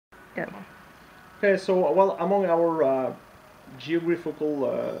Yeah. Okay, so well, among our geographical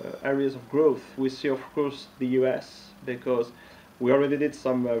areas of growth, we see, of course, the US because we already did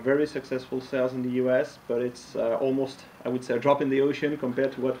some very successful sales in the US, but it's almost, I would say, a drop in the ocean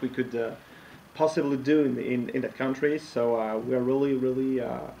compared to what we could possibly do in that country. So we are really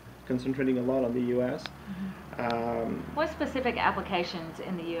concentrating a lot on the US. What specific applications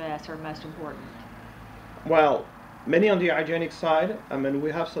in the U.S. are most important? Well, many on the hygienic side. I mean,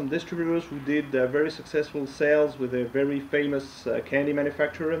 we have some distributors who did very successful sales with a very famous candy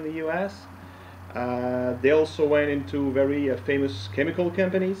manufacturer in the US. They also went into very famous chemical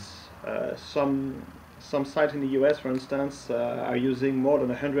companies. Some sites in the US, for instance, are using more than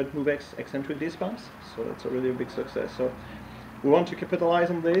 100 MOUVEX eccentric disc pumps, so that's a really big success. So we want to capitalize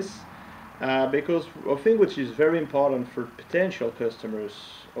on this because a thing which is very important for potential customers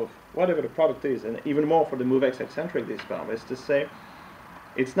of whatever the product is, and even more for the MOUVEX eccentric disc pump, is to say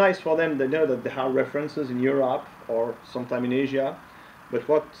it's nice for them to know that they have references in Europe or sometime in Asia, but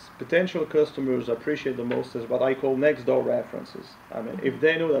what potential customers appreciate the most is what I call next door references. I mean, if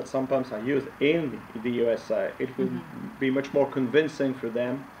they know that some pumps are used in the USA, it will be much more convincing for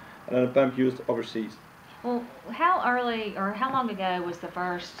them than a pump used overseas. Well, how early or how long ago was the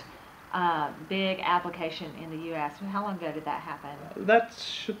first big application in the U.S.? How long ago did that happen? That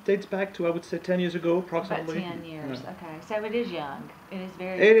should date back to, I would say, 10 years ago, About approximately. 10 Yeah. years. Okay, so it is young. It is It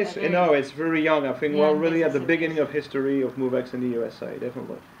a is, very no, it's very young. I think we're young really at business the in the beginning USA. of history of MOVEX in the USA,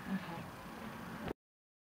 definitely.